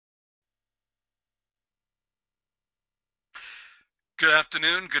Good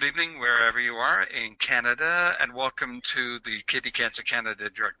afternoon, good evening, wherever you are in Canada, and welcome to the Kidney Cancer Canada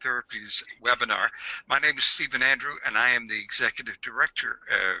Drug Therapies webinar. My name is Stephen Andrew, and I am the Executive Director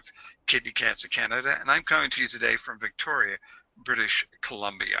of Kidney Cancer Canada, and I'm coming to you today from Victoria, British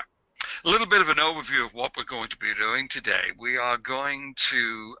Columbia. A little bit of an overview of what we're going to be doing today. We are going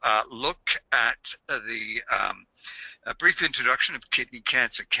to look at a brief introduction of Kidney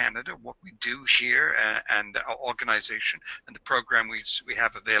Cancer Canada, what we do here and our organization and the program we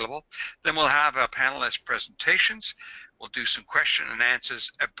have available. Then we'll have our panelist presentations. We'll do some question and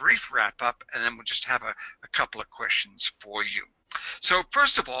answers, a brief wrap up, and then we'll just have a couple of questions for you. So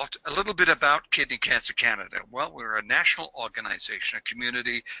first of all, a little bit about Kidney Cancer Canada. Well, we're a national organization, a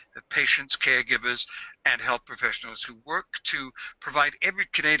community of patients, caregivers, and health professionals who work to provide every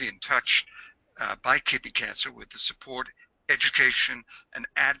Canadian touched by kidney cancer with the support, education, and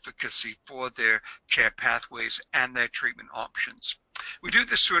advocacy for their care pathways and their treatment options. We do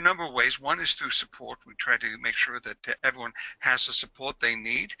this through a number of ways. One is through support. We try to make sure that everyone has the support they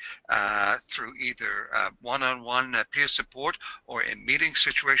need through either one-on-one peer support or in meeting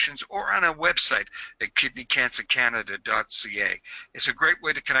situations or on our website at kidneycancercanada.ca. It's a great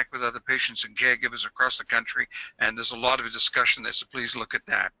way to connect with other patients and caregivers across the country, and there's a lot of discussion there, so please look at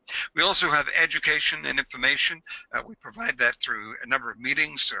that. We also have education and information. We provide that through a number of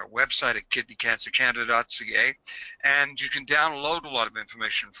meetings through our website at kidneycancercanada.ca, and you can download a lot of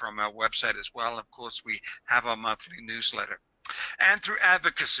information from our website as well. Of course, we have our monthly newsletter. And through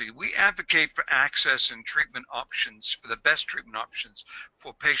advocacy, we advocate for access and treatment options, for the best treatment options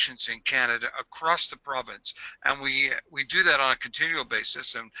for patients in Canada across the province. And we do that on a continual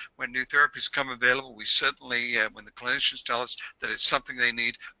basis. And when new therapies come available, we certainly, when the clinicians tell us that it's something they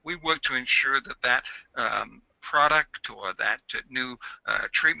need, we work to ensure that that product or that new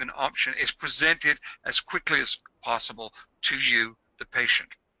treatment option is presented as quickly as possible to you, the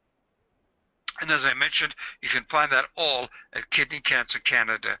patient. And as I mentioned, you can find that all at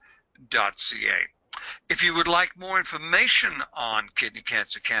kidneycancercanada.ca. If you would like more information on Kidney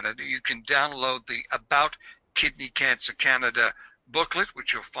Cancer Canada, you can download the About Kidney Cancer Canada booklet,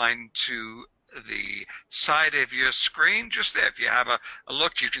 which you'll find to the side of your screen. Just there, if you have a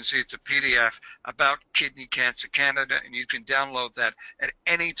look, you can see it's a PDF about Kidney Cancer Canada, and you can download that at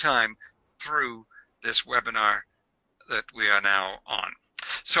any time through this webinar that we are now on.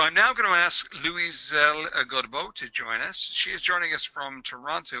 So I'm now going to ask Louiselle Godbout to join us. She is joining us from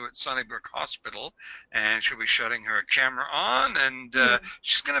Toronto at Sunnybrook Hospital, and she'll be shutting her camera on. And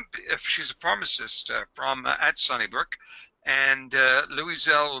she's a pharmacist at Sunnybrook, and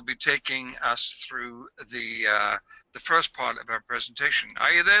Louiselle will be taking us through the first part of our presentation.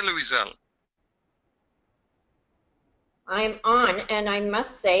 Are you there, Louiselle? I'm on, and I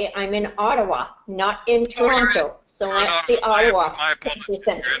must say I'm in Ottawa, not in Toronto. So I'm at the Ottawa. My apologies.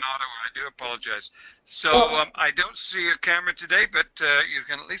 You're in Ottawa. I do apologize. So I don't see a camera today, but you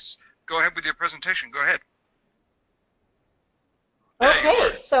can at least go ahead with your presentation. Go ahead.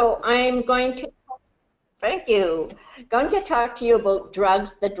 Okay, so I'm going to, thank you, going to talk to you about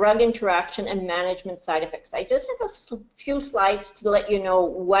drugs, the drug interaction and management side effects. I just have a few slides to let you know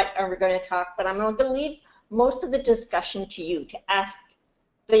what we're going to talk, but I'm going to leave most of the discussion to you to ask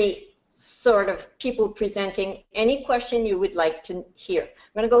the sort of people presenting any question you would like to hear.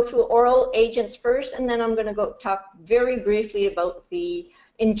 I'm going to go through oral agents first, and then I'm going to go talk very briefly about the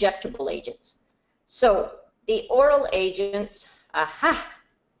injectable agents. So the oral agents,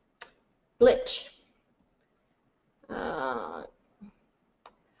 glitch,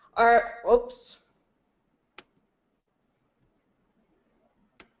 are, oops,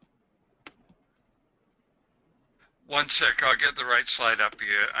 One sec, I'll get the right slide up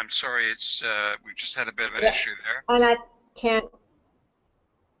here. I'm sorry, it's we just had a bit of an issue there. And I can't.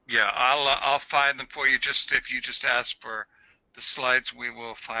 Yeah, I'll find them for you. Just if you just ask for the slides, we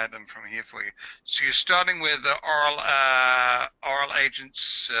will find them from here for you. So you're starting with the oral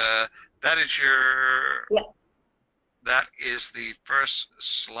agents. That is your. Yes. That is the first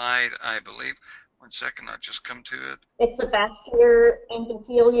slide, I believe. One second, I'll just come to it. It's the vascular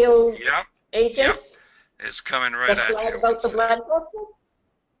endothelial agents. Yep. It's coming right at you. The slide about the blood vessels?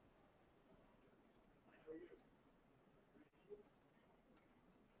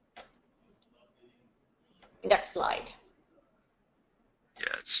 Next slide.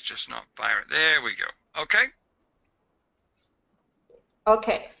 Yeah, it's just not firing. There we go. Okay.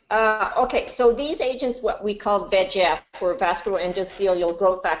 Okay. Okay, so these agents, what we call VEGF, or vascular endothelial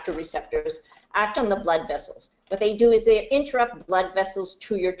growth factor receptors, act on the blood vessels. What they do is they interrupt blood vessels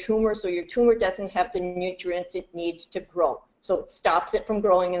to your tumor, so your tumor doesn't have the nutrients it needs to grow. So it stops it from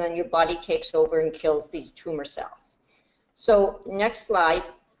growing, and then your body takes over and kills these tumor cells. So next slide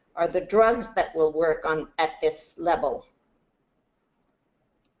are the drugs that will work on at this level.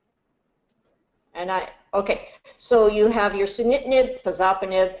 And okay, so you have your sunitinib,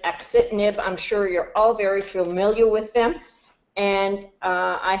 pazopanib, axitinib. I'm sure you're all very familiar with them. And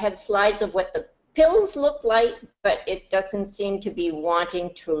I had slides of what the pills look like, but it doesn't seem to be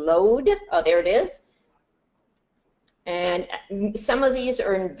wanting to load. Oh, there it is. And some of these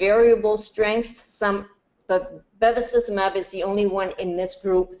are in variable strength. The bevacizumab is the only one in this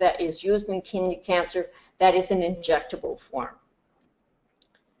group that is used in kidney cancer that is an injectable form.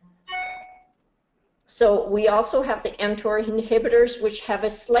 So we also have the mTOR inhibitors, which have a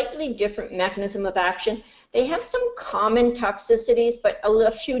slightly different mechanism of action. They have some common toxicities, but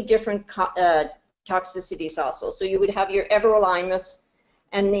a few different toxicities also. So you would have your everolimus,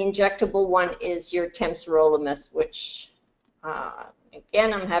 and the injectable one is your temsirolimus, which,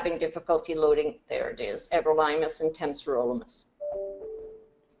 again, I'm having difficulty loading. There it is, everolimus and temsirolimus.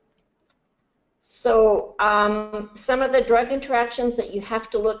 So some of the drug interactions that you have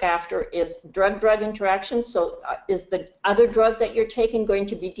to look after is drug-drug interactions. So is the other drug that you're taking going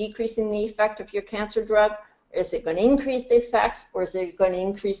to be decreasing the effect of your cancer drug? Is it going to increase the effects, or is it going to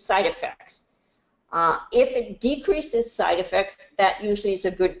increase side effects? If it decreases side effects, that usually is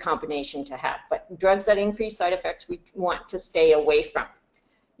a good combination to have. But drugs that increase side effects, we want to stay away from.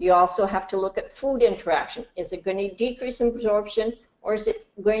 You also have to look at food interaction. Is it going to decrease absorption, or is it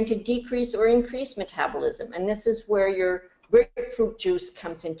going to decrease or increase metabolism? And this is where your grapefruit juice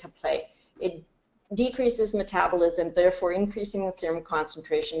comes into play. It decreases metabolism, therefore increasing the serum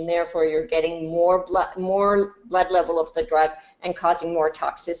concentration, therefore you're getting more blood level of the drug and causing more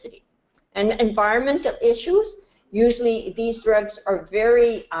toxicity. And environmental issues, usually these drugs are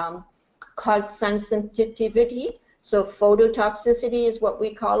very cause sun sensitivity, so phototoxicity is what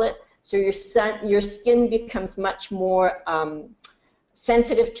we call it. So your skin becomes much more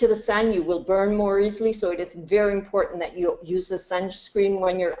sensitive to the sun. You will burn more easily, so it is very important that you use a sunscreen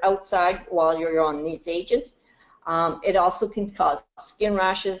when you're outside while you're on these agents. It also can cause skin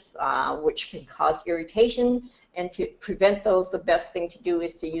rashes, which can cause irritation, and to prevent those, the best thing to do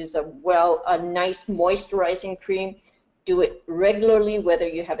is to use a nice moisturizing cream. Do it regularly, whether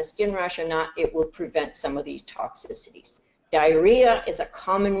you have a skin rash or not. It will prevent some of these toxicities. Diarrhea is a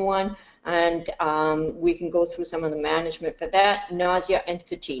common one, and we can go through some of the management for that, nausea and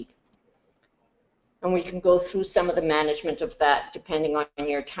fatigue. And we can go through some of the management of that depending on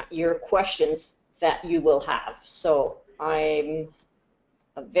your questions that you will have. So I'm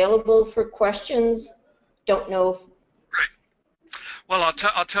available for questions. Don't know if... Great. Well, I'll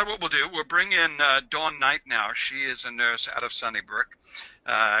tell you what we'll do. We'll bring in Dawn Knight now. She is a nurse out of Sunnybrook.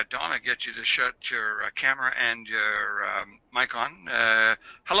 Dawn, I'll get you to shut your camera and your mic on.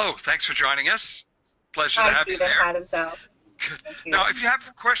 Hello, thanks for joining us. Pleasure to have you there. Hi, Louiselle. Good. Now, if you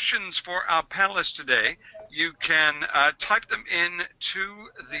have questions for our panelists today, you can type them in to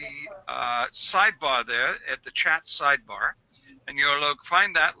the sidebar there, at the chat sidebar, and you'll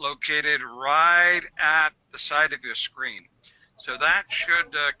find that located right at the side of your screen. So that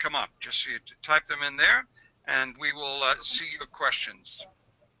should come up. Just so you type them in there, and we will see your questions.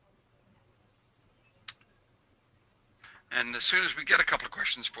 And as soon as we get a couple of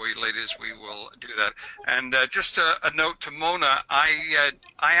questions for you, ladies, we will do that. And just a note to Mona, I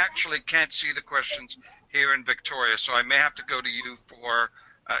actually can't see the questions here in Victoria, so I may have to go to you for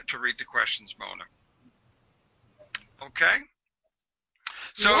to read the questions, Mona. Okay.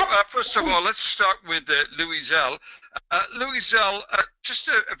 So first of all, let's start with Louiselle. Louiselle, just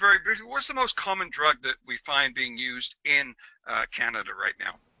a very briefly, what's the most common drug that we find being used in Canada right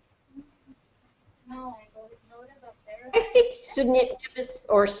now? I think sunitinib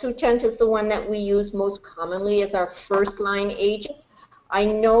or Sutent is the one that we use most commonly as our first-line agent. I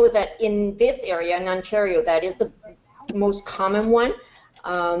know that in this area, in Ontario, that is the most common one.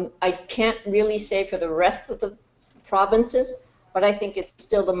 I can't really say for the rest of the provinces, but I think it's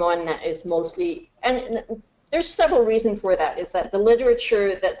still the one that is mostly, and there's several reasons for that, is that the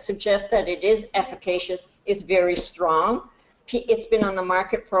literature that suggests that it is efficacious is very strong. It's been on the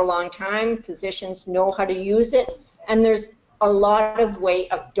market for a long time. Physicians know how to use it, and there's a lot of way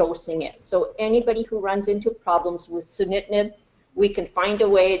of dosing it. So anybody who runs into problems with sunitinib, we can find a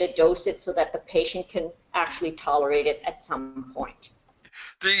way to dose it so that the patient can actually tolerate it at some point.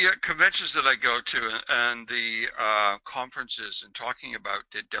 The conventions that I go to and the conferences and talking about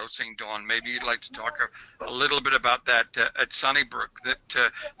dosing, Dawn, maybe you'd like to talk a little bit about that at Sunnybrook, that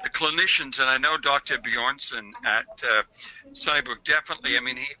the clinicians, and I know Dr. Bjornson at Sunnybrook definitely, I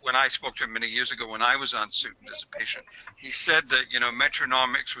mean, when I spoke to him many years ago when I was on Sutin as a patient, he said that, you know,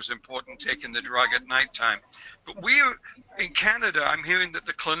 metronomics was important, taking the drug at nighttime. But in Canada, I'm hearing that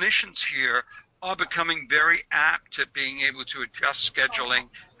the clinicians here are becoming very apt at being able to adjust scheduling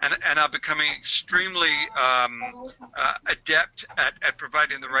and are becoming extremely adept at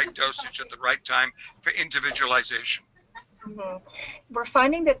providing the right dosage at the right time for individualization. Mm-hmm. We're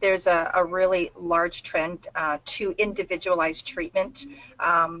finding that there's a really large trend to individualized treatment.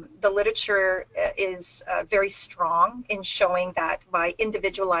 The literature is very strong in showing that by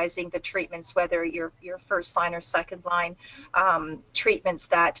individualizing the treatments, whether your first line or second line treatments,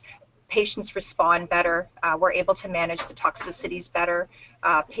 that patients respond better, we're able to manage the toxicities better,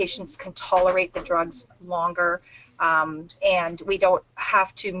 patients can tolerate the drugs longer, and we don't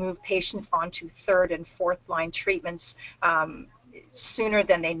have to move patients onto third and fourth line treatments sooner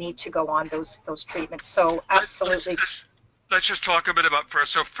than they need to go on those treatments. So absolutely. Let's just talk a bit about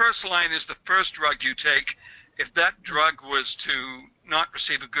first. So first line is the first drug you take. If that drug was to not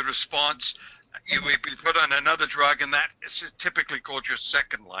receive a good response, you would be put on another drug, and that is typically called your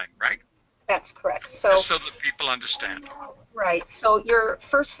second line, right? That's correct. So, just so that people understand. Right. So your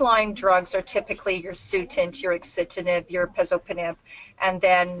first line drugs are typically your Sutent, your Axitinib, your Pazopanib, and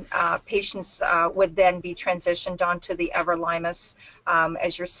then patients would then be transitioned onto the Everolimus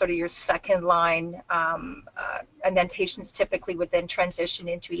as your sort of your second line, and then patients typically would then transition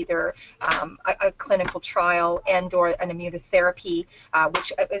into either a clinical trial and or an immunotherapy,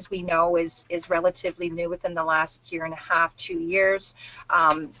 which, as we know, is relatively new within the last year and a half, 2 years.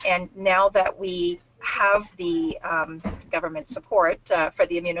 And now that we have the government support for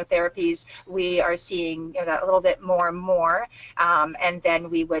the immunotherapies, we are seeing that a little bit more and more, and then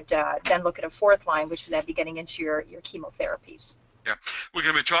we would then look at a fourth line, which would then be getting into your chemotherapies. Yeah, we're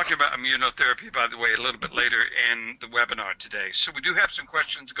going to be talking about immunotherapy, by the way, a little bit later in the webinar today. So we do have some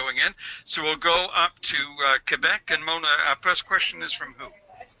questions going in. So we'll go up to Quebec. And Mona, our first question is from who?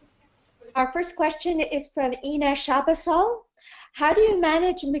 Our first question is from Ina Shabasol. How do you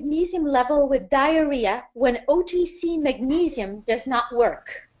manage magnesium level with diarrhea when OTC magnesium does not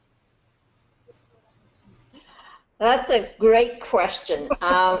work? That's a great question.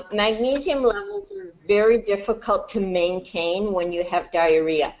 Magnesium levels are very difficult to maintain when you have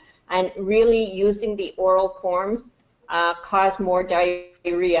diarrhea, and really using the oral forms cause more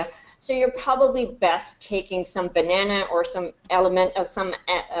diarrhea. So you're probably best taking some banana or some element of some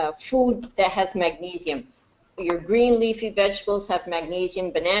food that has magnesium. Your green leafy vegetables have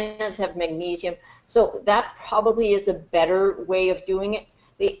magnesium, bananas have magnesium, so that probably is a better way of doing it.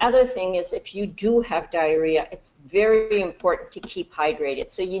 The other thing is, if you do have diarrhea, it's very important to keep hydrated.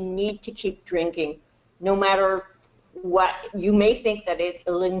 So you need to keep drinking, no matter what. You may think that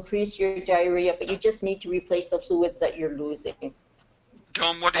it'll increase your diarrhea, but you just need to replace the fluids that you're losing.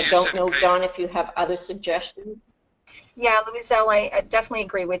 Dawn, what do you say? I don't know, Dawn, if you have other suggestions. Yeah, Louiselle, I definitely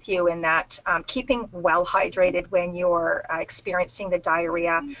agree with you in that keeping well hydrated when you're experiencing the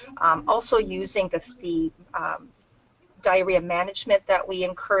diarrhea, also using the diarrhea management that we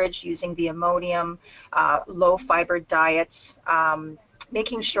encourage, using the ammonium, low fiber diets,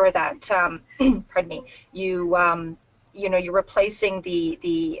 making sure that, pardon me, you're replacing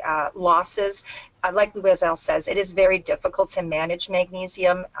the losses. Like Louiselle says, it is very difficult to manage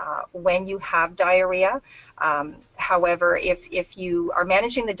magnesium when you have diarrhea. However, if you are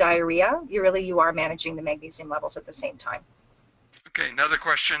managing the diarrhea, you are managing the magnesium levels at the same time. Okay, another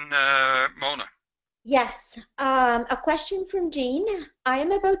question, Mona. Yes, a question from Jean. I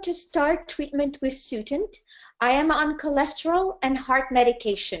am about to start treatment with Sutent. I am on cholesterol and heart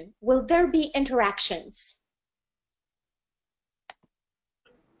medication. Will there be interactions?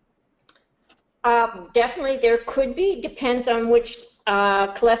 Definitely there could be. Depends on which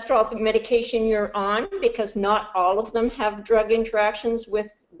cholesterol medication you're on, because not all of them have drug interactions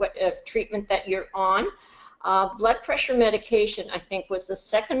with what treatment that you're on. Blood pressure medication, I think, was the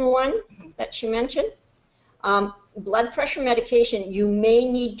second one that she mentioned. Blood pressure medication, you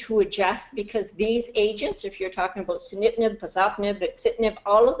may need to adjust, because these agents, if you're talking about sunitinib, pazopanib, axitinib,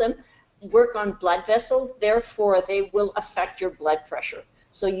 all of them work on blood vessels, therefore they will affect your blood pressure.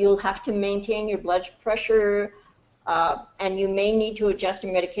 So you'll have to maintain your blood pressure, and you may need to adjust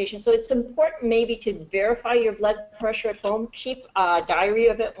your medication. So it's important maybe to verify your blood pressure at home, keep a diary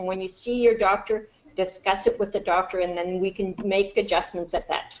of it, and when you see your doctor, discuss it with the doctor, and then we can make adjustments at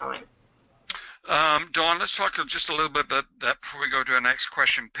that time. Dawn, let's talk just a little bit about that before we go to our next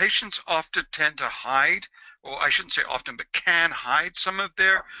question. Patients often tend to hide, or I shouldn't say often, but can hide some of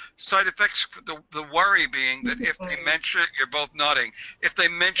their side effects. The worry being that if they mention it, you're both nodding, if they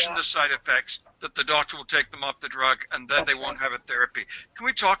mention the side effects, that the doctor will take them off the drug and then they won't have a therapy. Can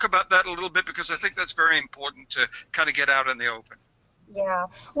we talk about that a little bit? Because I think that's very important to kind of get out in the open. Yeah,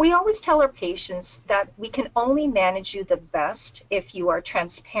 we always tell our patients that we can only manage you the best if you are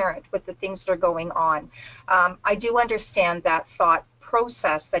transparent with the things that are going on. I do understand that thought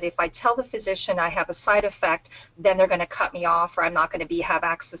process that if I tell the physician I have a side effect, then they're going to cut me off, or I'm not going to have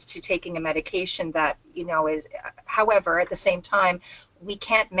access to taking a medication that, is, however, at the same time, we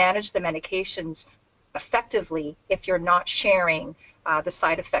can't manage the medications effectively if you're not sharing the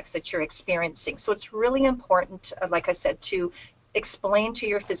side effects that you're experiencing. So it's really important, like I said, to explain to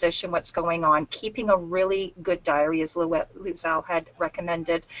your physician what's going on, keeping a really good diary, as Louiselle had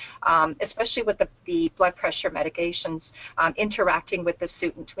recommended, especially with the blood pressure medications, interacting with the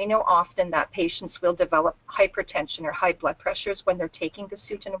Sutent. We know often that patients will develop hypertension or high blood pressures when they're taking the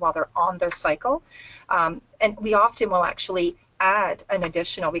Sutent while they're on their cycle. And we often will actually add an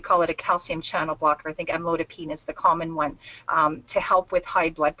additional, we call it a calcium channel blocker, I think amlodipine is the common one, to help with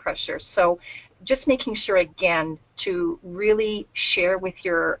high blood pressure. So just making sure, again, to really share with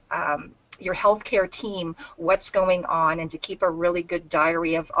your healthcare team what's going on, and to keep a really good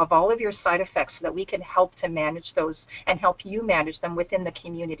diary of all of your side effects so that we can help to manage those and help you manage them within the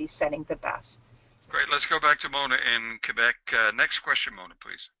community setting the best. Great. Let's go back to Mona in Quebec. Next question, Mona,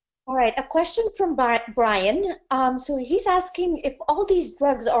 please. All right, a question from Brian. So he's asking if all these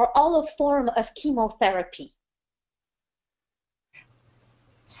drugs are all a form of chemotherapy.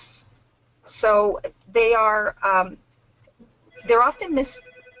 So they are, they're often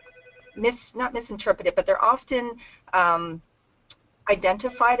not misinterpreted, but they're often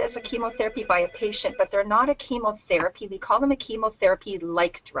identified as a chemotherapy by a patient, but they're not a chemotherapy. We call them a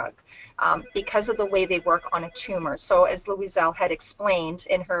chemotherapy-like drug because of the way they work on a tumor. So as Louiselle had explained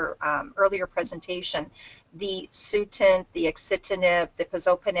in her earlier presentation, the Sutent, the axitinib, the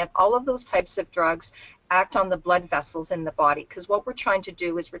pazopanib, all of those types of drugs act on the blood vessels in the body, because what we're trying to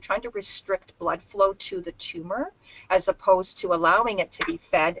do is we're trying to restrict blood flow to the tumor as opposed to allowing it to be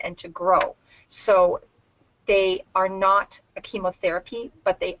fed and to grow. So they are not a chemotherapy,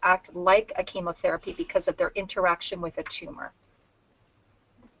 but they act like a chemotherapy because of their interaction with a tumor.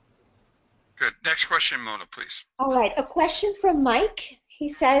 Good. Next question, Mona, please. All right, a question from Mike. He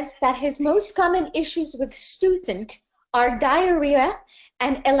says that his most common issues with Sutent are diarrhea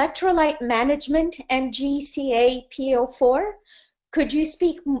and electrolyte management, MgCa PO4. Could you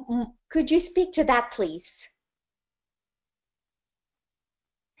speak to that, please?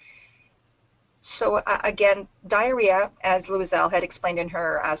 So again, diarrhea, as Louiselle had explained in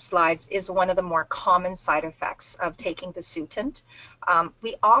her slides, is one of the more common side effects of taking the Sutent.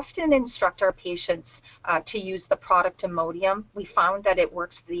 We often instruct our patients to use the product Imodium. We found that it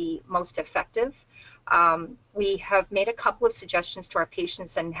works the most effective. We have made a couple of suggestions to our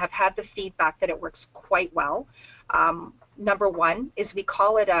patients and have had the feedback that it works quite well. Number one is we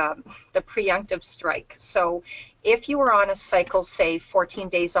call it the preemptive strike. So if you were on a cycle, say 14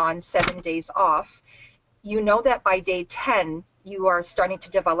 days on, 7 days off, you know that by day 10, you are starting to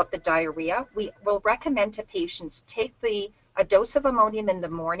develop the diarrhea. We will recommend to patients take a dose of Imodium in the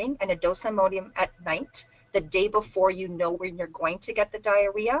morning and a dose of Imodium at night, the day before you know when you're going to get the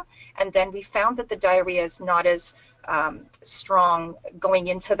diarrhea. And then we found that the diarrhea is not as strong going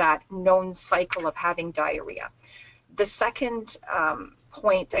into that known cycle of having diarrhea. The second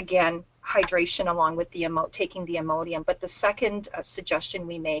point, again, hydration along with taking the Imodium. But the second suggestion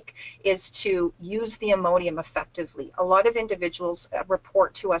we make is to use the Imodium effectively. A lot of individuals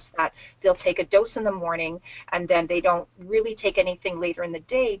report to us that they'll take a dose in the morning and then they don't really take anything later in the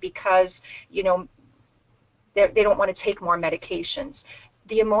day because, you know, they don't want to take more medications.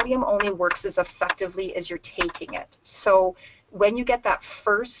 The Imodium only works as effectively as you're taking it. So when you get that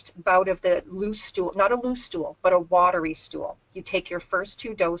first bout of the loose stool, not a loose stool, but a watery stool, you take your first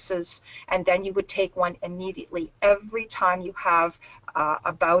 2 doses, and then you would take one immediately every time you have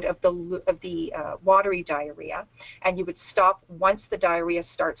a bout of the watery diarrhea, and you would stop once the diarrhea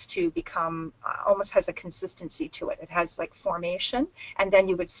starts to become almost has a consistency to it. It has like formation, and then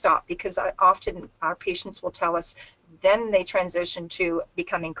you would stop, because often our patients will tell us then they transition to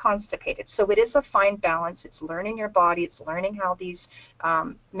becoming constipated. So it is a fine balance. It's learning your body. It's learning how these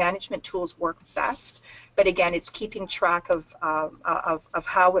management tools work best. But again, it's keeping track of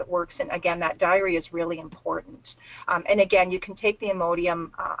how it works. And again, that diarrhea is really important. And again, you can take the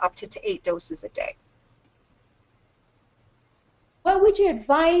Imodium up to 8 doses a day. what would you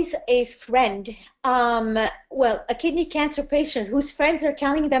advise a friend, well, a kidney cancer patient whose friends are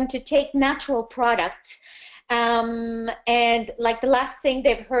telling them to take natural products, and like the last thing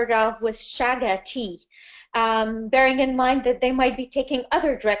they've heard of was shaga tea, bearing in mind that they might be taking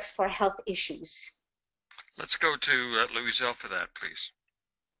other drugs for health issues? Let's go to Louiselle for that, please.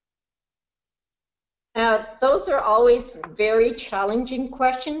 Those are always very challenging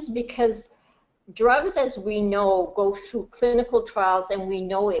questions because drugs, as we know, go through clinical trials, and we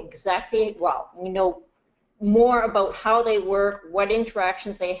know exactly, well, we know more about how they work, what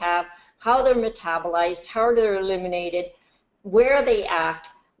interactions they have, how they're metabolized, how they're eliminated, where they act.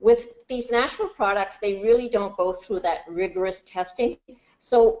 With these natural products, they really don't go through that rigorous testing.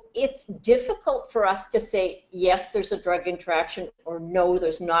 So it's difficult for us to say, yes, there's a drug interaction, or no,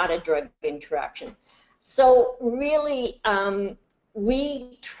 there's not a drug interaction. So really,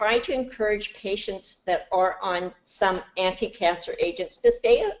 we try to encourage patients that are on some anti-cancer agents to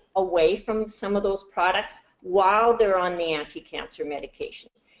stay away from some of those products while they're on the anti-cancer medication.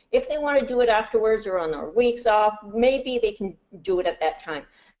 If they want to do it afterwards or on their weeks off, maybe they can do it at that time.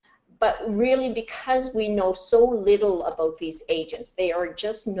 But really, because we know so little about these agents, they are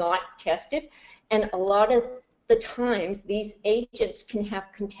just not tested, and a lot of the times these agents can have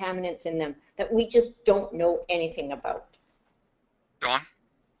contaminants in them that we just don't know anything about. Dawn?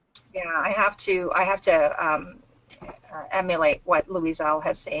 Yeah, I have to emulate what Louiselle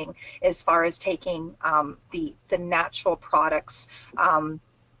has saying as far as taking the natural products.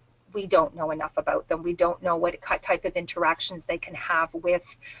 We don't know enough about them. We don't know what type of interactions they can have with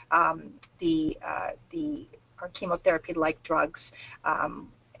our chemotherapy-like drugs.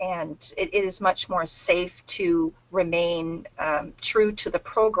 And it is much more safe to remain true to the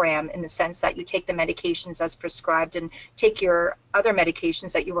program, in the sense that you take the medications as prescribed and take your other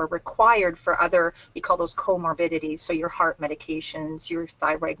medications that you are required for other, we call those comorbidities, so your heart medications, your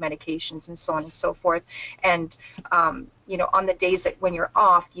thyroid medications, and so on and so forth. And you know, on the days that when you're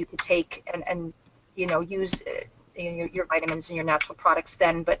off, you could take and you know, use your vitamins and your natural products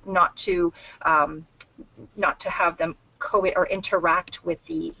then, but not to have them or interact with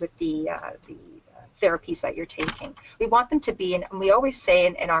the therapies that you're taking. We want them to be, and we always say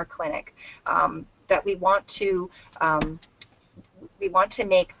in our clinic that we want to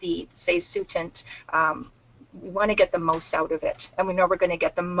make the, say, Sutent, we want to get the most out of it, and we know we're going to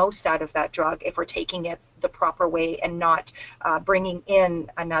get the most out of that drug if we're taking it the proper way and not bringing in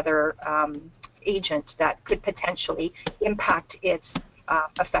another agent that could potentially impact its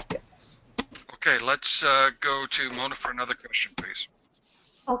effectiveness. Okay, let's go to Mona for another question, please.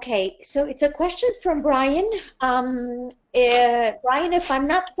 Okay, so it's a question from Brian. Brian, if I'm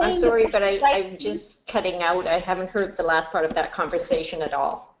not saying... I'm sorry, but I'm just cutting out. I haven't heard the last part of that conversation at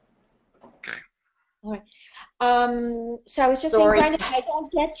all. Okay. All right. So I was just saying, Brian, if I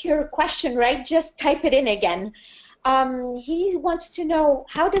don't get your question right, just type it in again. He wants to know,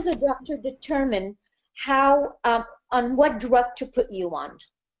 how does a doctor determine how on what drug to put you on?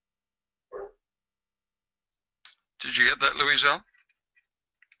 Did you get that, Louiselle?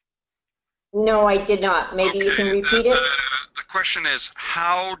 No, I did not. Maybe you can repeat it? The question is,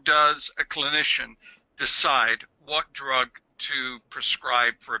 how does a clinician decide what drug to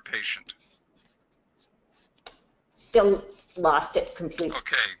prescribe for a patient? Still lost it completely.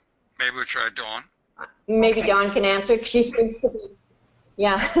 Okay, maybe we'll try Dawn. Maybe Dawn can answer. She seems to be...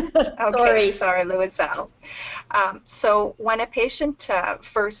 Yeah. Okay, sorry, Louiselle. So when a patient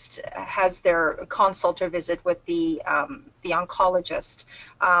first has their consult or visit with the oncologist,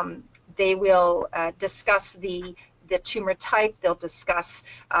 they will discuss the tumor type. They'll discuss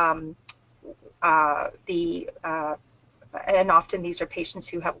and often these are patients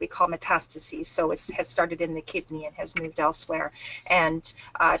who have what we call metastases, so it has started in the kidney and has moved elsewhere. And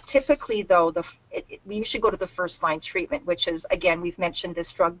typically, though, we usually go to the first-line treatment, which is, again, we've mentioned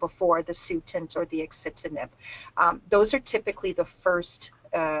this drug before, the Sutent or the Axitinib. Those are typically the first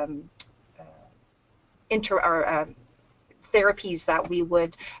therapies that we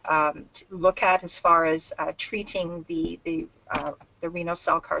would look at as far as treating the renal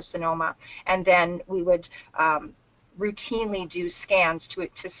cell carcinoma, and then we would routinely do scans to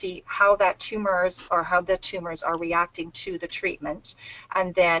see how the tumors are reacting to the treatment,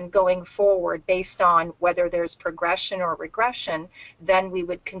 and then going forward, based on whether there's progression or regression, then we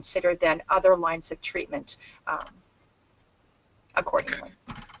would consider then other lines of treatment accordingly.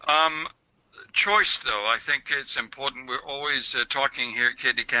 Okay. Choice, though, I think it's important. We're always talking here at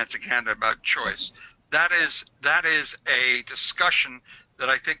Kidney Cancer Canada about choice. That is a discussion that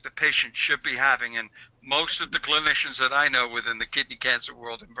I think the patient should be having, and most of the clinicians that I know within the kidney cancer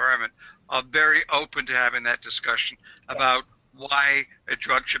world environment are very open to having that discussion about why a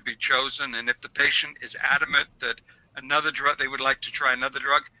drug should be chosen, and if the patient is adamant that another drug, they would like to try another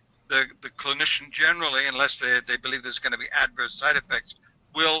drug, the clinician generally, unless they believe there's going to be adverse side effects,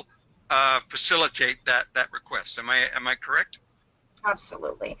 will facilitate that request. Am I correct?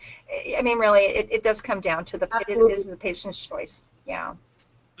 Absolutely. I mean, really, it does come down to it is the patient's choice. Yeah.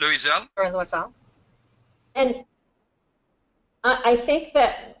 Louiselle? Or Louiselle? And I think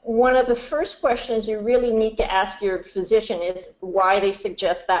that one of the first questions you really need to ask your physician is why they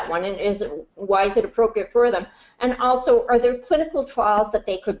suggest that one, and why is it appropriate for them? And also, are there clinical trials that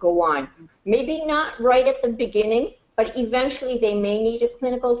they could go on? Maybe not right at the beginning, but eventually they may need a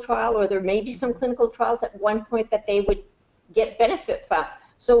clinical trial, or there may be some clinical trials at one point that they would get benefit from.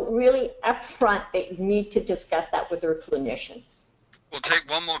 So really, up front, they need to discuss that with their clinician. We'll take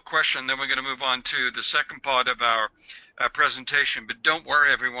one more question, then we're going to move on to the second part of our presentation. But don't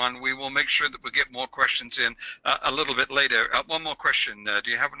worry, everyone. We will make sure that we get more questions in a little bit later. One more question.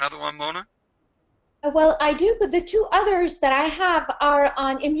 Do you have another one, Mona? Well, I do, but the two others that I have are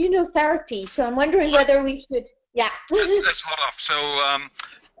on immunotherapy. So I'm wondering whether we should, yeah. Let's hold off. So,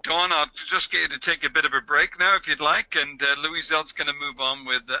 Dawn, I'll just get you to take a bit of a break now, if you'd like, and Louiselle's going to move on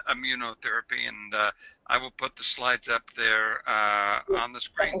with immunotherapy, and I will put the slides up there on the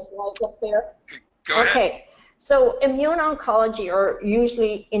screen. The slides up there. Go ahead. Okay, so immune-oncology are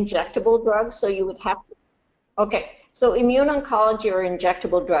usually injectable drugs, so you would have to, okay, so immune-oncology are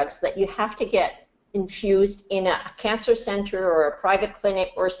injectable drugs that you have to get infused in a cancer center or a private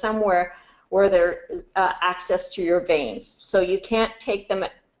clinic or somewhere where there is access to your veins. So you can't take them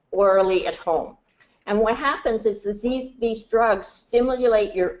orally at home. And what happens is that these drugs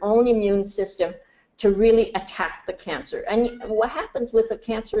stimulate your own immune system to really attack the cancer. And what happens with a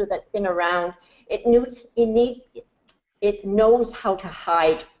cancer that's been around, it knows how to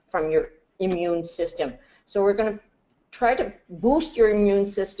hide from your immune system. So we're going to try to boost your immune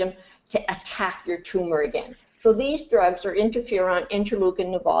system to attack your tumor again. So these drugs are interferon,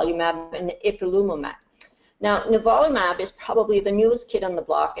 interleukin, nivolumab, and ipilimumab. Now, nivolumab is probably the newest kid on the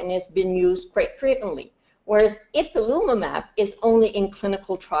block and has been used quite frequently, whereas ipilimumab is only in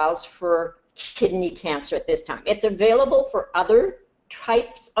clinical trials for kidney cancer at this time. It's available for other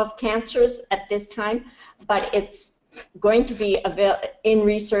types of cancers at this time, but it's going to be in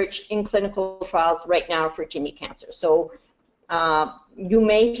research in clinical trials right now for kidney cancer. So you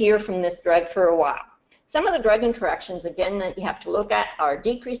may hear from this drug for a while. Some of the drug interactions, again, that you have to look at are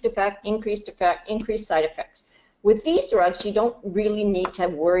decreased effect, increased side effects. With these drugs, you don't really need to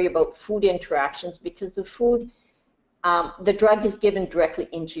worry about food interactions because the food, the drug is given directly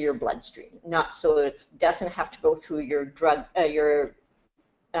into your bloodstream, so it doesn't have to go through your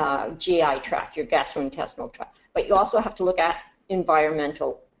GI tract, your gastrointestinal tract. But you also have to look at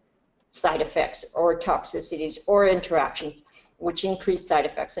environmental side effects or toxicities or interactions, which increase side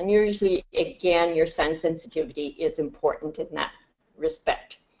effects. And usually, again, your sun sensitivity is important in that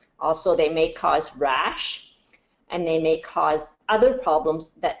respect. Also, they may cause rash, and they may cause other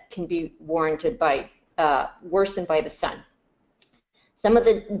problems that can be warranted by, worsened by the sun. Some of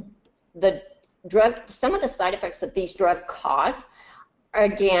the side effects that these drugs cause,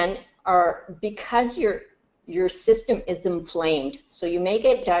 again, are because your system is inflamed. So you may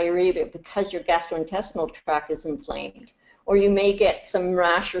get diarrhea because your gastrointestinal tract is inflamed. Or you may get some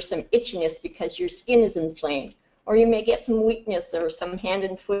rash or some itchiness because your skin is inflamed. Or you may get some weakness or some hand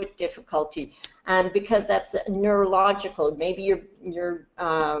and foot difficulty. And because that's neurological, maybe your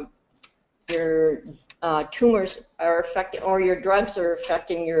tumors are affecting, or your drugs are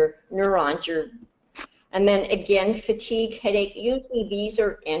affecting your neurons. And then again, fatigue, headache, usually these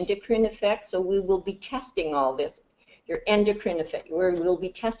are endocrine effects, so we will be testing all this. Your endocrine effect, we'll be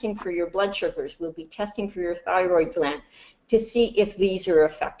testing for your blood sugars, we'll be testing for your thyroid gland to see if these are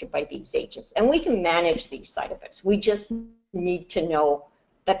affected by these agents. And we can manage these side effects. We just need to know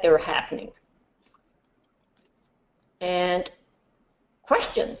that they're happening. And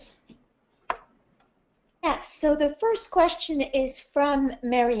questions? Yes, so the first question is from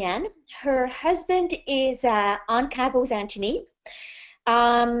Marianne. Her husband is on cabozantinib.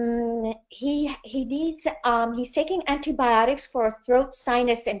 He's taking antibiotics for a throat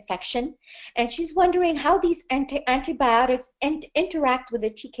sinus infection, and she's wondering how these antibiotics interact with the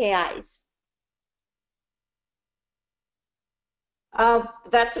TKIs.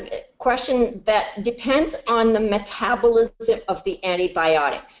 That's a question that depends on the metabolism of the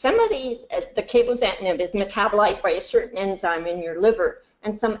antibiotics. Some of these, the cabozantinib is metabolized by a certain enzyme in your liver,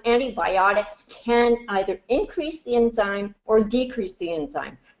 and some antibiotics can either increase the enzyme or decrease the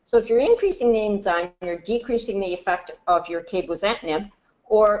enzyme. So if you're increasing the enzyme, you're decreasing the effect of your cabozantinib,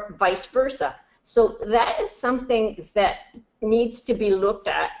 or vice versa. So that is something that needs to be looked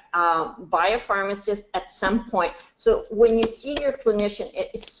at by a pharmacist at some point. So when you see your clinician, it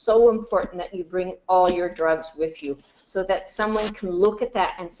is so important that you bring all your drugs with you so that someone can look at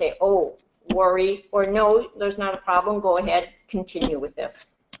that and say, oh, worry, or no, there's not a problem, go ahead, continue with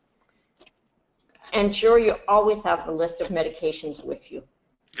this. And sure, you always have a list of medications with you.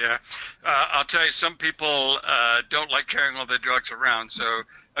 Yeah, I'll tell you, some people don't like carrying all their drugs around, so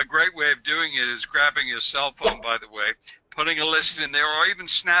a great way of doing it is grabbing your cell phone, by the way, putting a list in there, or even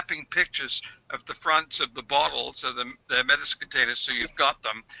snapping pictures of the fronts of the bottles or the medicine containers so you've got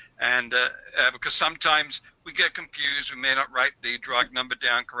them. And because sometimes we get confused, we may not write the drug number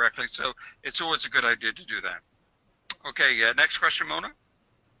down correctly, so it's always a good idea to do that. Okay, next question, Mona.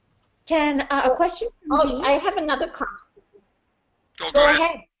 Can a question from Jean? I have another comment. Go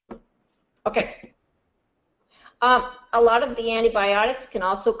ahead. Okay. A lot of the antibiotics can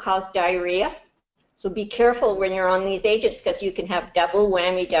also cause diarrhea. So be careful when you're on these agents because you can have double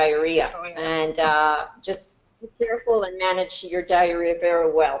whammy diarrhea. Oh, yes. And just be careful and manage your diarrhea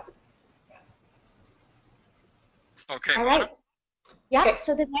very well. Okay. All right. Yeah, Okay.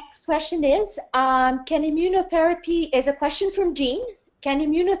 so the next question is, can immunotherapy, is a question from Jean, can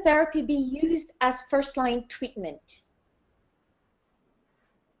immunotherapy be used as first-line treatment?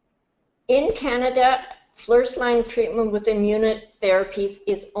 In Canada, first-line treatment with immunotherapies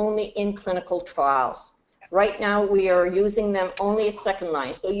is only in clinical trials. Right now, we are using them only as second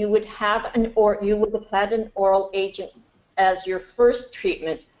line. So you would have you would have had an oral agent as your first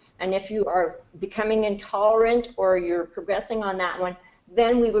treatment, and if you are becoming intolerant or you're progressing on that one,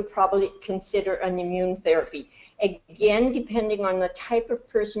 then we would probably consider an immune therapy. Again, depending on the type of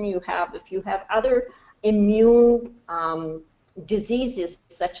person you have, if you have other immune diseases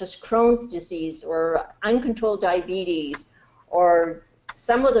such as Crohn's disease or uncontrolled diabetes or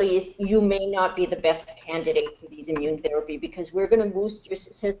some of these, you may not be the best candidate for these immune therapy because we're going to boost your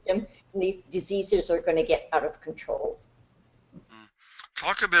system and these diseases are going to get out of control.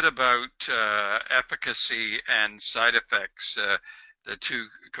 Talk a bit about efficacy and side effects, the two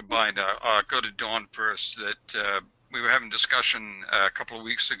combined. I'll go to Dawn first. That we were having a discussion a couple of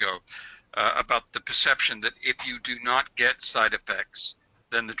weeks ago about the perception that if you do not get side effects,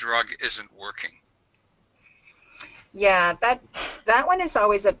 then the drug isn't working. Yeah, that one is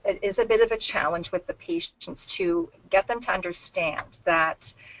always a bit of a challenge with the patients to get them to understand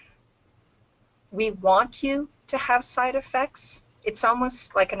that we want you to have side effects. It's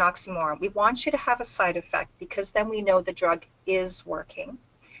almost like an oxymoron. We want you to have a side effect because then we know the drug is working.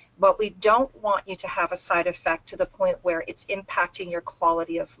 But we don't want you to have a side effect to the point where it's impacting your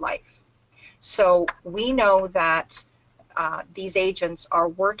quality of life. So we know that these agents are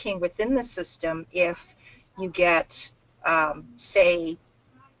working within the system if you get, say,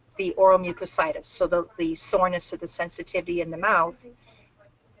 the oral mucositis, so the soreness or the sensitivity in the mouth,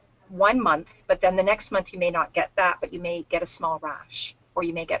 1 month, but then the next month you may not get that, but you may get a small rash or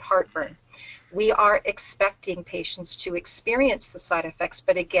you may get heartburn. We are expecting patients to experience the side effects,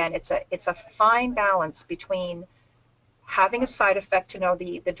 but again, it's a fine balance between having a side effect to know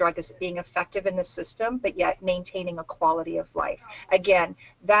the drug is being effective in the system, but yet maintaining a quality of life. Again,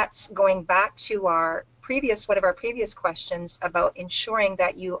 that's going back to one of our previous questions about ensuring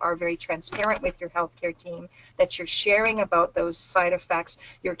that you are very transparent with your healthcare team, that you're sharing about those side effects,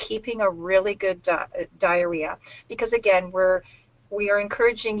 you're keeping a really good diarrhea. Because again, we are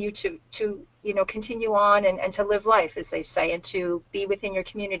encouraging you to continue on and to live life, as they say, and to be within your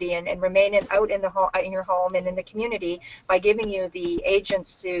community and remain out in your home and in the community by giving you the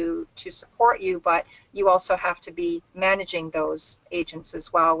agents to support you, but you also have to be managing those agents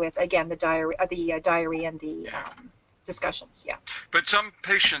as well with, again, the diarrhea and the discussions. Yeah. But some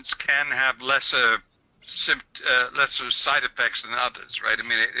patients can have lesser side effects than others, right? I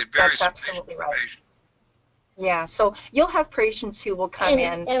mean, it varies. That's absolutely right. Yeah, so you'll have patients who will come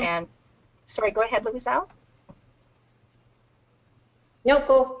in and sorry, go ahead, Louiselle. No,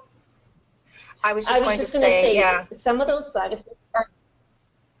 go. I was just going to say, yeah. Some of those side effects are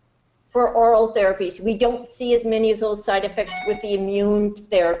for oral therapies. We don't see as many of those side effects with the immune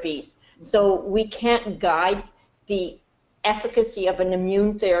therapies. So we can't guide the efficacy of an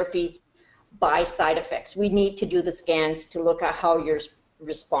immune therapy by side effects. We need to do the scans to look at how you're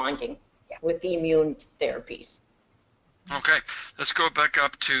responding with the immune therapies. Okay, let's go back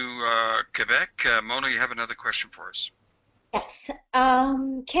up to Quebec. Mona, you have another question for us. Yes.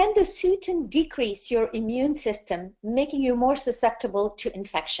 Can the Sutin decrease your immune system, making you more susceptible to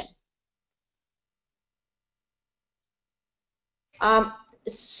infection?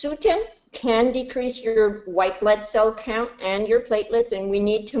 Sutin can decrease your white blood cell count and your platelets, and we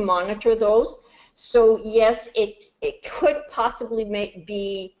need to monitor those. So yes, it could possibly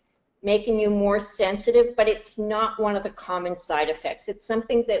be making you more sensitive, but it's not one of the common side effects. It's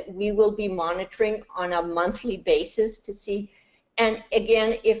something that we will be monitoring on a monthly basis to see. And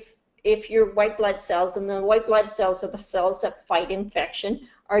again, if your white blood cells, and the white blood cells are the cells that fight infection,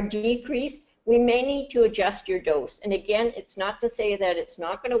 are decreased, we may need to adjust your dose. And again, it's not to say that it's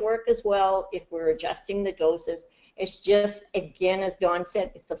not going to work as well if we're adjusting the doses. It's just, again, as Dawn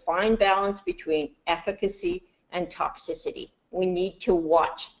said, it's the fine balance between efficacy and toxicity. We need to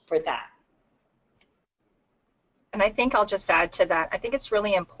watch for that. And I think I'll just add to that, I think it's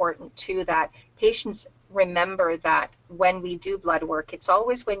really important too that patients remember that when we do blood work, it's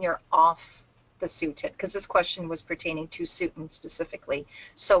always when you're off the Sutent, because this question was pertaining to Sutent specifically.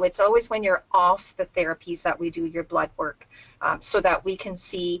 So it's always when you're off the therapies that we do your blood work, so that we can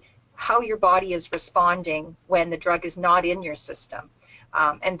see how your body is responding when the drug is not in your system.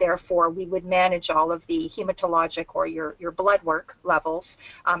 And therefore, we would manage all of the hematologic or your blood work levels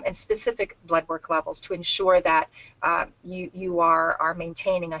and specific blood work levels to ensure that you are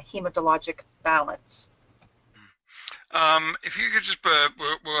maintaining a hematologic balance. If you could just,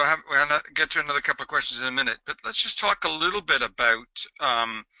 we'll get to another couple of questions in a minute, but let's just talk a little bit about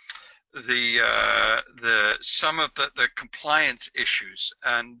some of the compliance issues.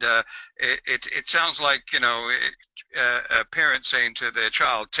 And it sounds like, you know, a parent saying to their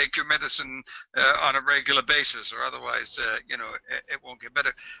child, take your medicine on a regular basis, or otherwise, you know, it won't get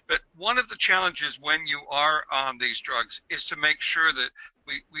better. But one of the challenges when you are on these drugs is to make sure that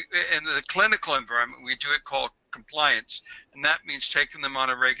we in the clinical environment, we do it called compliance, and that means taking them on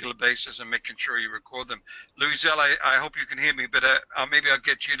a regular basis and making sure you record them. Louiselle, I hope you can hear me, but maybe I'll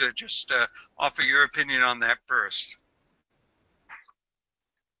get you to just offer your opinion on that first.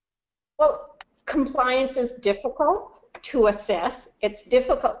 Well, compliance is difficult to assess. It's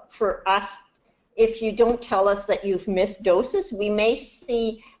difficult for us if you don't tell us that you've missed doses. We may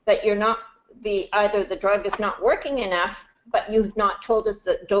see that you're not, either the drug is not working enough, but you've not told us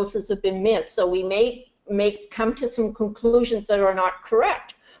that doses have been missed. So we may come to some conclusions that are not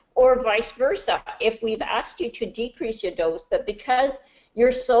correct, or vice versa. If we've asked you to decrease your dose, but because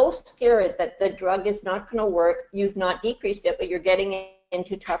you're so scared that the drug is not going to work, you've not decreased it, but you're getting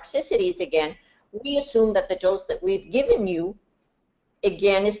into toxicities again, we assume that the dose that we've given you,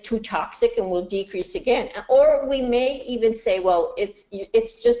 again, is too toxic and will decrease again. Or we may even say, well, it's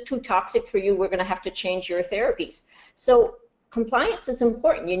just too toxic for you, we're going to have to change your therapies. So compliance is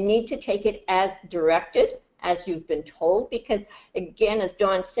important. You need to take it as directed, as you've been told, because again, as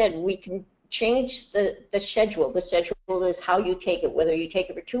Dawn said, we can change the schedule. The schedule is how you take it, whether you take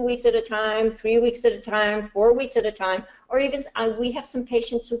it for 2 weeks at a time, 3 weeks at a time, 4 weeks at a time, or even we have some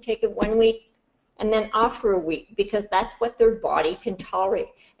patients who take it 1 week and then off for a week, because that's what their body can tolerate.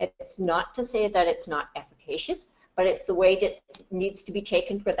 It's not to say that it's not efficacious, but it's the way that it needs to be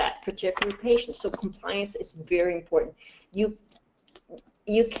taken for that particular patient. So compliance is very important. You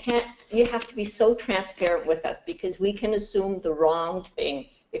have to be so transparent with us, because we can assume the wrong thing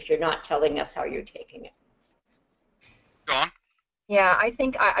if you're not telling us how you're taking it. Dawn? Yeah, I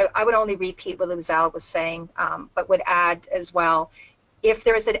think I would only repeat what Louiselle was saying, but would add as well, if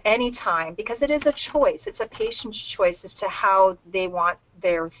there is at any time, because it is a choice, it's a patient's choice as to how they want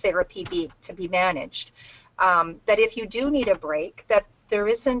their therapy to be managed, that if you do need a break, that there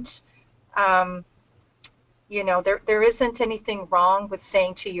isn't, you know, there isn't anything wrong with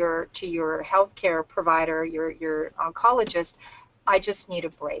saying to your healthcare provider, your oncologist, I just need a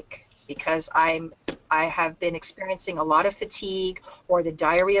break because I have been experiencing a lot of fatigue, or the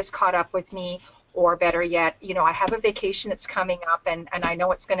diarrhea's caught up with me, or better yet, you know, I have a vacation that's coming up, and I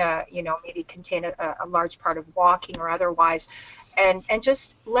know it's going to, you know, maybe contain a large part of walking or otherwise, and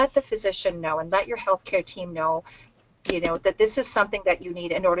just let the physician know and let your healthcare team know, you know, that this is something that you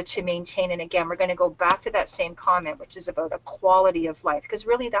need in order to maintain. And again, we're going to go back to that same comment, which is about a quality of life, because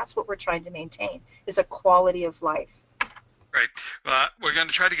really that's what we're trying to maintain, is a quality of life. Right. We're going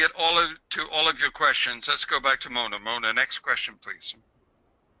to try to get to all of your questions. Let's go back to Mona. Mona, next question, please.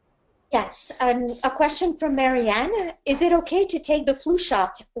 Yes, a question from Marianne. Is it okay to take the flu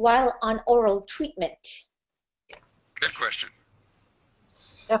shot while on oral treatment? Good question.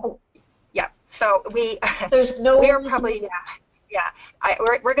 So, yeah, so there's no we are probably,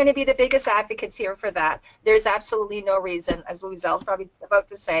 we're going to be the biggest advocates here for that. There's absolutely no reason, as Louiselle's probably about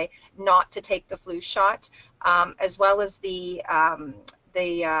to say, not to take the flu shot, as well as the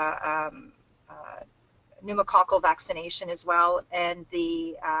pneumococcal vaccination as well, and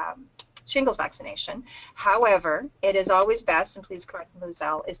the shingles vaccination. However, it is always best, and please correct me,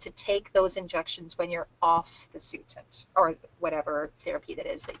 Louiselle, is to take those injections when you're off the Sutent or whatever therapy that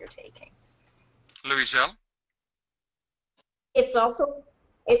is that you're taking. Louiselle? It's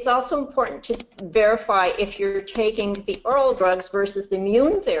also important to verify if you're taking the oral drugs versus the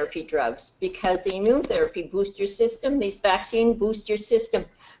immune therapy drugs, because the immune therapy boosts your system, these vaccines boost your system,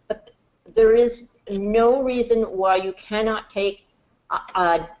 but there is no reason why you cannot take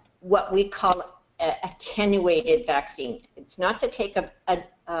what we call attenuated vaccine. It's not to take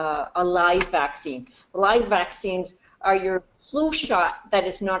a live vaccine. Live vaccines are your flu shot that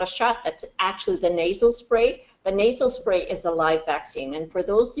is not a shot, that's actually the nasal spray. The nasal spray is a live vaccine, and for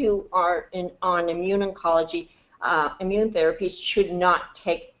those who are on immune-oncology, immune therapies should not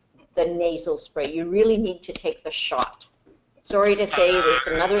take the nasal spray. You really need to take the shot. Sorry to say it's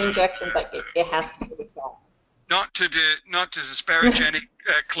another injection, but it has to be the shot. Not to disparage any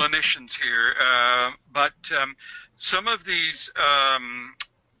clinicians here, but some of these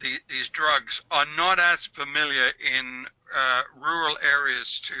drugs are not as familiar in rural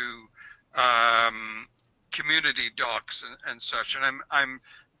areas to community docs and such, and I'm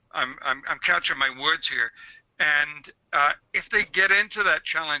catching my words here. And if they get into that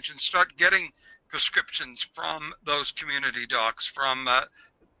challenge and start getting prescriptions from those community docs, from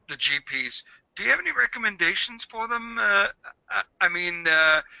the GPs, do you have any recommendations for them? I mean,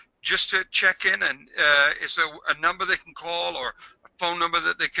 just to check in, and is there a number they can call or a phone number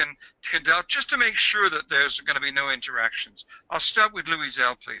that they can dial, just to make sure that there's going to be no interactions? I'll start with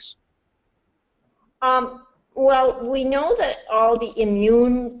Louiselle, please. Well, we know that all the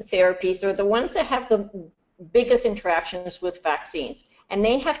immune therapies are the ones that have the biggest interactions with vaccines, and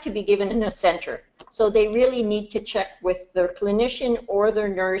they have to be given in a center. So they really need to check with their clinician or their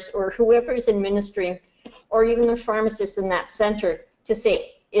nurse or whoever is administering, or even the pharmacist in that center, to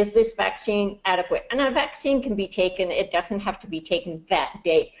say, is this vaccine adequate? And a vaccine can be taken, it doesn't have to be taken that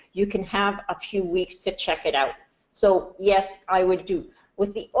day. You can have a few weeks to check it out. So yes, I would do.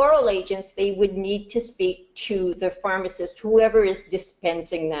 With the oral agents, they would need to speak to the pharmacist, whoever is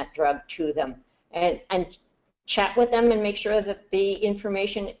dispensing that drug to them, and chat with them and make sure that the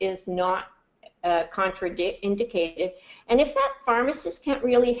information is not contraindicated. And if that pharmacist can't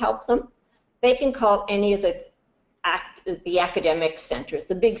really help them, they can call any of the academic centers,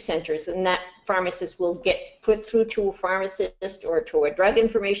 the big centers, and that pharmacist will get put through to a pharmacist or to a drug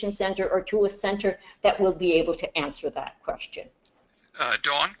information center or to a center that will be able to answer that question.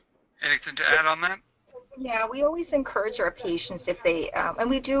 Dawn, anything to add on that? Yeah, we always encourage our patients if they, and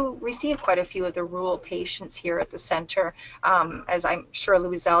we do receive quite a few of the rural patients here at the center, as I'm sure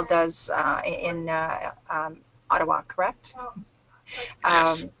Louiselle does in Ottawa, correct?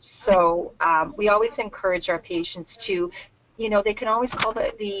 Yes. So we always encourage our patients to, you know, they can always call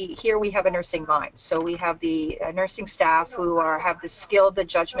here we have a nursing line. So we have the nursing staff who have the skill, the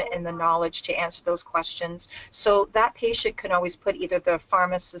judgment, and the knowledge to answer those questions. So that patient can always put either the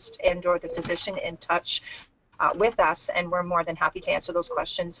pharmacist and or the physician in touch with us, and we're more than happy to answer those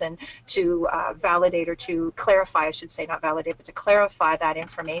questions and to validate or to clarify, I should say, not validate, but to clarify that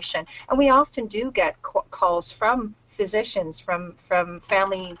information. And we often do get calls from physicians, from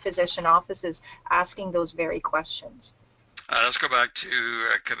family physician offices asking those very questions. Let's go back to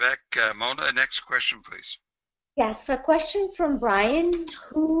Quebec. Mona, next question, please. Yes, a question from Brian,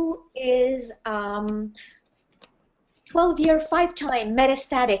 who is 12-year, 5-time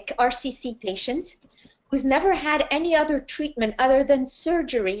metastatic RCC patient who's never had any other treatment other than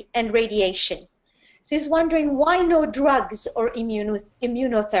surgery and radiation. So he's wondering why no drugs or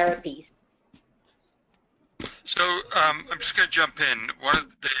immunotherapies. So I'm just going to jump in. One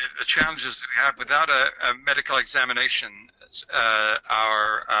of the challenges that we have without a medical examination,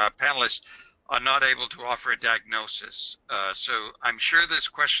 our panelists are not able to offer a diagnosis. So I'm sure this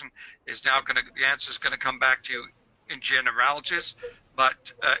question is now the answer is going to come back to you in generalities,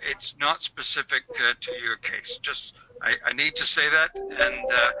 but it's not specific to your case. Just I need to say that, and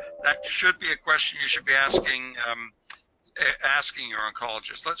that should be a question you should be asking your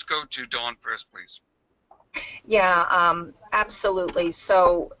oncologist. Let's go to Dawn first, please. Yeah, absolutely.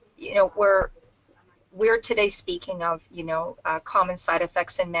 So, you know, we're today speaking of, you know, common side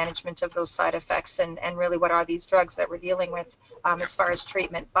effects and management of those side effects, and really what are these drugs that we're dealing with as far as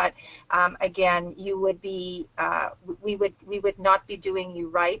treatment. But again, you would be, we would not be doing you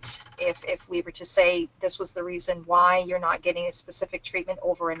right if we were to say this was the reason why you're not getting a specific treatment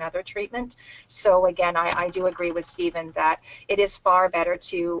over another treatment. So again, I do agree with Stephen that it is far better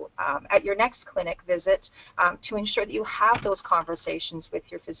to, at your next clinic visit, to ensure that you have those conversations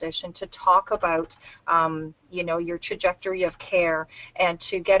with your physician to talk about you know, your trajectory of care, and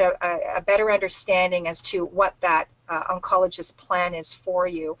to get a better understanding as to what that oncologist plan is for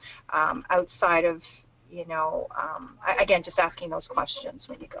you, outside of, you know, again, just asking those questions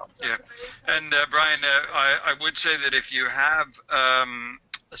when you go. Yeah, and Brian, I would say that if you have a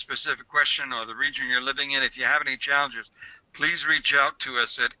specific question or the region you're living in, if you have any challenges, please reach out to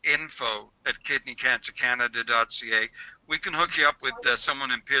us at info@kidneycancercanada.ca. We can hook you up with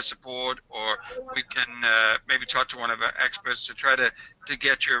someone in peer support, or we can maybe talk to one of our experts to try to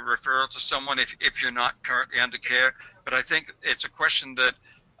get your referral to someone if you're not currently under care. But I think it's a question that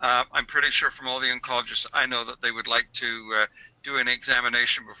I'm pretty sure from all the oncologists I know that they would like to do an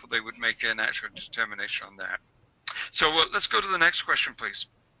examination before they would make an actual determination on that. So let's go to the next question, please.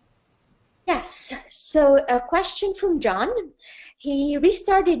 Yes, so a question from John. He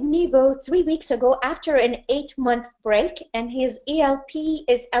restarted Nivo 3 weeks ago after an 8-month break, and his ELP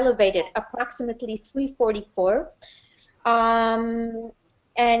is elevated, approximately 344. And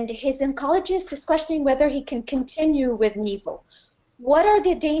his oncologist is questioning whether he can continue with Nivo. What are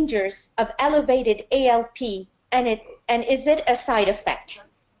the dangers of elevated ALP, and is it a side effect?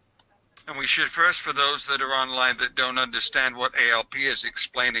 And we should first, for those that are online that don't understand what ALP is,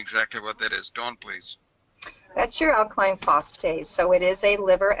 explain exactly what that is. Dawn, please. That's your alkaline phosphatase. So it is a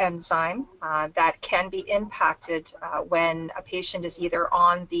liver enzyme that can be impacted when a patient is either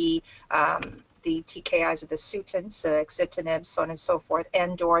on the TKIs or the Sutents, axitinib, so on and so forth,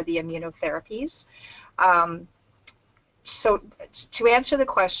 and or the immunotherapies. So to answer the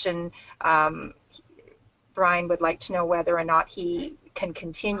question, Brian would like to know whether or not he can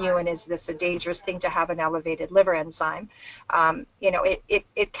continue, and is this a dangerous thing to have an elevated liver enzyme? You know,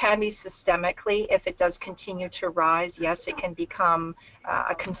 it can be systemically. If it does continue to rise, yes, it can become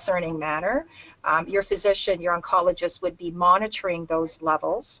a concerning matter. Your physician, your oncologist would be monitoring those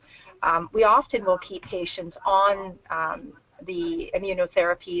levels. We often will keep patients on the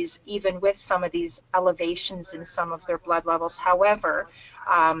immunotherapies even with some of these elevations in some of their blood levels. However,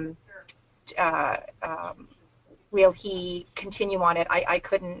 will he continue on it? I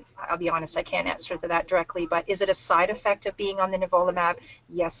couldn't, I'll be honest, I can't answer to that directly, but is it a side effect of being on the nivolumab?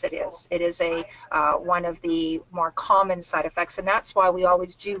 Yes, it is. It is a one of the more common side effects, and that's why we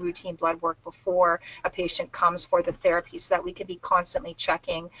always do routine blood work before a patient comes for the therapy, so that we can be constantly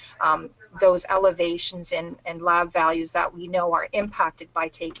checking those elevations and lab values that we know are impacted by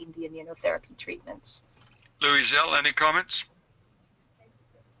taking the immunotherapy treatments. Louiselle, any comments?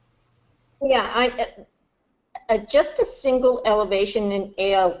 Yeah, just a single elevation in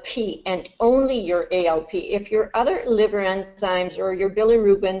ALP and only your ALP. If your other liver enzymes or your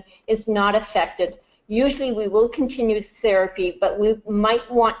bilirubin is not affected, usually we will continue therapy, but we might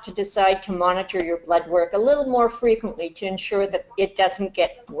want to decide to monitor your blood work a little more frequently to ensure that it doesn't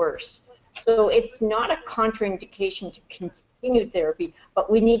get worse. So it's not a contraindication to continue therapy, but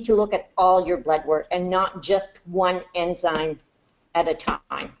we need to look at all your blood work and not just one enzyme at a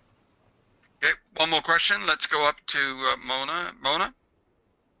time. Okay, one more question. Let's go up to Mona. Mona?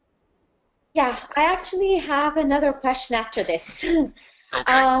 Yeah, I actually have another question after this.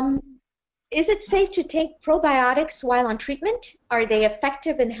 Okay. Is it safe to take probiotics while on treatment? Are they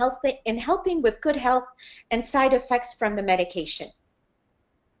effective in helping with good health and side effects from the medication?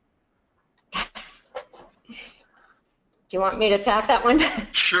 Do you want me to attack that one?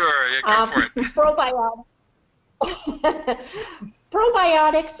 Sure, yeah, go for it.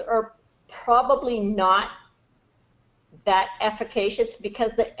 Probiotics are probably not that efficacious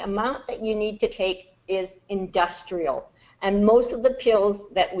because the amount that you need to take is industrial, and most of the pills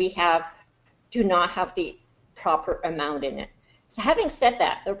that we have do not have the proper amount in it. So having said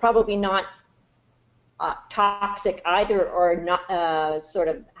that, they're probably not toxic either, or not sort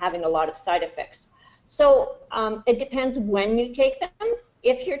of having a lot of side effects. So it depends when you take them.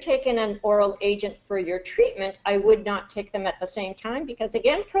 If you're taking an oral agent for your treatment, I would not take them at the same time because,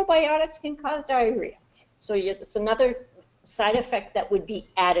 again, probiotics can cause diarrhea. So it's another side effect that would be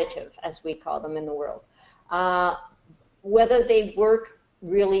additive, as we call them in the world. Whether they work,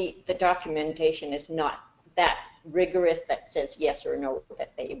 really, the documentation is not that rigorous that says yes or no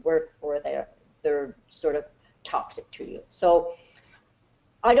that they work or they're sort of toxic to you. So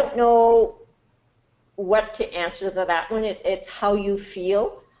I don't know what to answer to that one. It's how you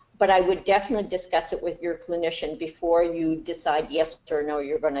feel, but I would definitely discuss it with your clinician before you decide yes or no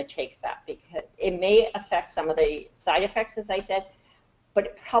you're going to take that, because it may affect some of the side effects, as I said, but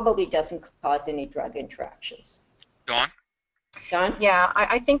it probably doesn't cause any drug interactions. Dawn? Don? Yeah,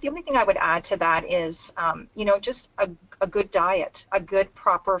 I think the only thing I would add to that is, you know, just a good diet, a good,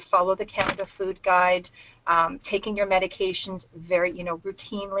 proper, follow the Canada Food Guide, taking your medications very, you know,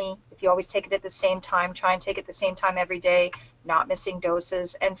 routinely. If you always take it at the same time, try and take it at the same time every day, not missing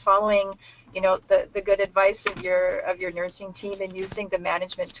doses, and following, you know, the good advice of your nursing team and using the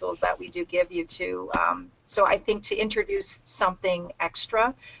management tools that we do give you to. So I think to introduce something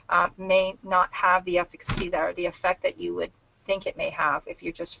extra may not have the efficacy or the effect that you would think it may have if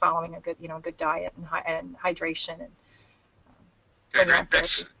you're just following a good, you know, good diet and hydration. And Okay,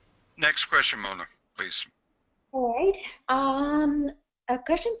 great. Next question, Mona, please. All right. A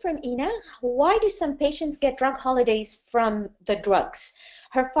question from Ina. Why do some patients get drug holidays from the drugs?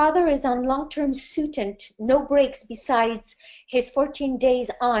 Her father is on long-term Sutent, no breaks besides his 14 days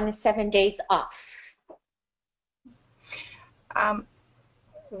on, 7 days off.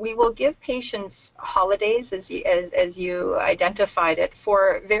 We will give patients holidays, as you identified it,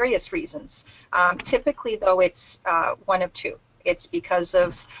 for various reasons. Typically, though, it's one of two. It's because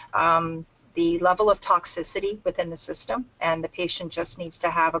of the level of toxicity within the system, and the patient just needs to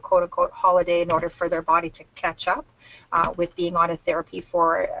have a quote-unquote holiday in order for their body to catch up with being on a therapy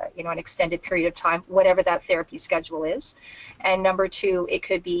for you know, an extended period of time, whatever that therapy schedule is. And number two, it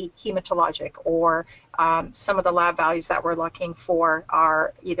could be hematologic, or some of the lab values that we're looking for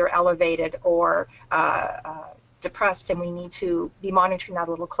are either elevated or depressed, and we need to be monitoring that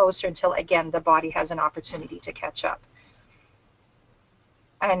a little closer until, again, the body has an opportunity to catch up.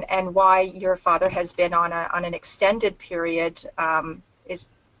 And why your father has been on an extended period is,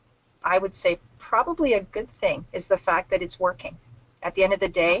 I would say, probably a good thing, is the fact that it's working. At the end of the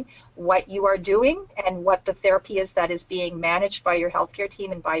day, what you are doing and what the therapy is that is being managed by your healthcare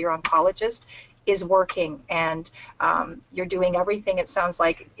team and by your oncologist is working, and you're doing everything, it sounds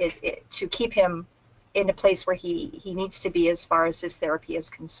like, to keep him in a place where he needs to be as far as his therapy is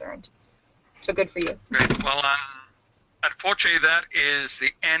concerned. So good for you. Great. Well, unfortunately, that is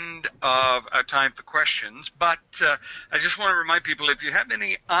the end of our time for questions, but I just want to remind people, if you have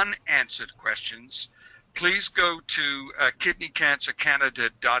any unanswered questions, please go to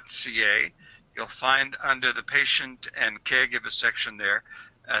kidneycancercanada.ca. You'll find under the patient and caregiver section there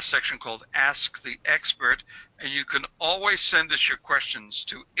a section called Ask the Expert, and you can always send us your questions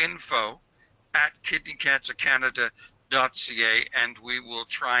to info@kidneycancercanada.ca, and we will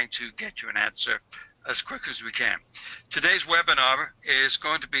try to get you an answer as quick as we can. Today's webinar is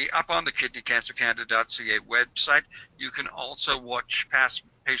going to be up on the kidneycancercanada.ca website. You can also watch past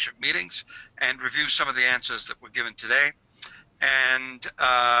patient meetings and review some of the answers that were given today. And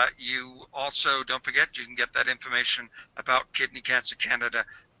you also, don't forget, you can get that information about Kidney Cancer Canada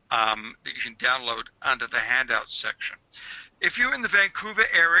that you can download under the handouts section. If you're in the Vancouver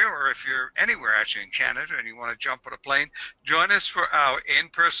area, or if you're anywhere actually in Canada and you want to jump on a plane, join us for our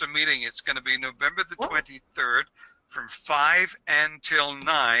in-person meeting. It's going to be November the 23rd from 5 until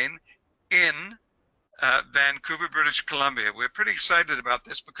 9 in Vancouver, British Columbia. We're pretty excited about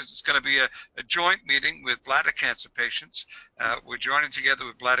this because it's going to be a joint meeting with bladder cancer patients. We're joining together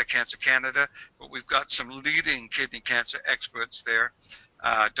with Bladder Cancer Canada, but we've got some leading kidney cancer experts there.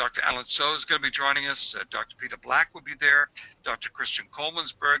 Dr. Alan So is going to be joining us. Dr. Peter Black will be there. Dr. Christian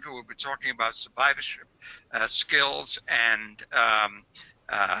Coleman'sberger will be talking about survivorship skills and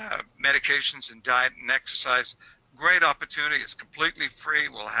medications and diet and exercise. Great opportunity. It's completely free.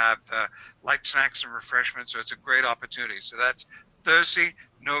 We'll have light snacks and refreshments, so it's a great opportunity. So that's Thursday,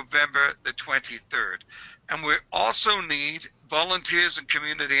 November the 23rd. And we also need volunteers and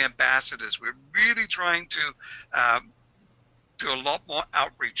community ambassadors. We're really trying to do a lot more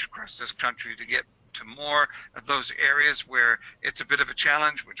outreach across this country to get to more of those areas where it's a bit of a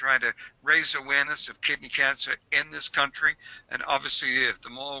challenge. We're trying to raise awareness of kidney cancer in this country, and obviously if the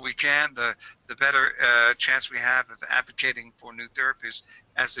more we can, the better chance we have of advocating for new therapies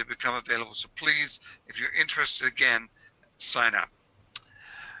as they become available. So please, if you're interested, again, sign up.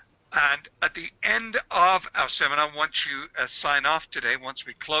 And at the end of our seminar, once you sign off today, once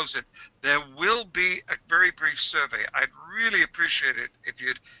we close it, there will be a very brief survey. I'd really appreciate it if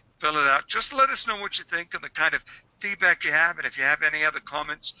you'd fill it out. Just let us know what you think and the kind of feedback you have, and if you have any other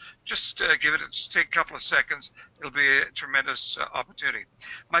comments, just give it, just take a couple of seconds. It'll be a tremendous opportunity.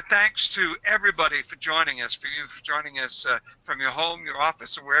 My thanks to everybody for joining us, for you for joining us from your home, your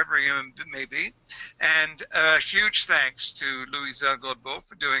office, or wherever you may be. And huge thanks to Louiselle Godbout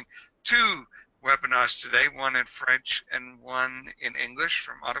for doing 2 webinars today, one in French and one in English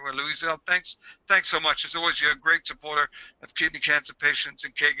from Ottawa. Louiselle, thanks so much. As always, you're a great supporter of kidney cancer patients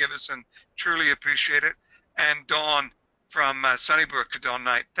and caregivers, and truly appreciate it. And Dawn, from Sunnybrook, Dawn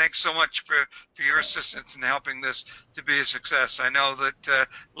Knight. Thanks so much for your assistance in helping this to be a success. I know that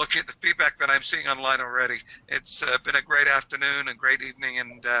looking at the feedback that I'm seeing online already, it's been a great afternoon, a great evening,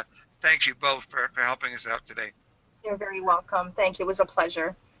 and thank you both for helping us out today. You're very welcome. Thank you. It was a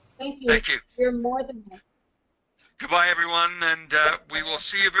pleasure. Thank you. Thank you. You're more than welcome. Goodbye, everyone, and we will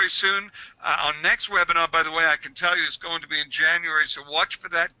see you very soon. Our next webinar, by the way, I can tell you is going to be in January, so watch for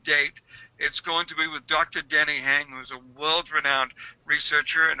that date. It's going to be with Dr. Denny Hang, who's a world-renowned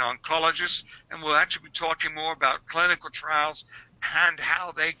researcher and oncologist, and we'll actually be talking more about clinical trials and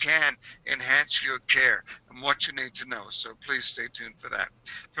how they can enhance your care and what you need to know. So please stay tuned for that.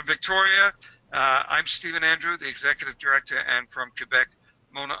 From Victoria, I'm Stephen Andrew, the Executive Director, and from Quebec,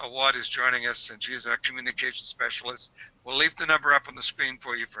 Mona Awad is joining us, and she is our communication specialist. We'll leave the number up on the screen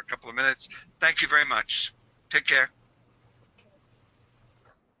for you for a couple of minutes. Thank you very much. Take care.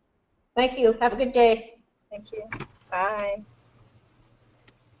 Thank you. Have a good day. Thank you. Bye.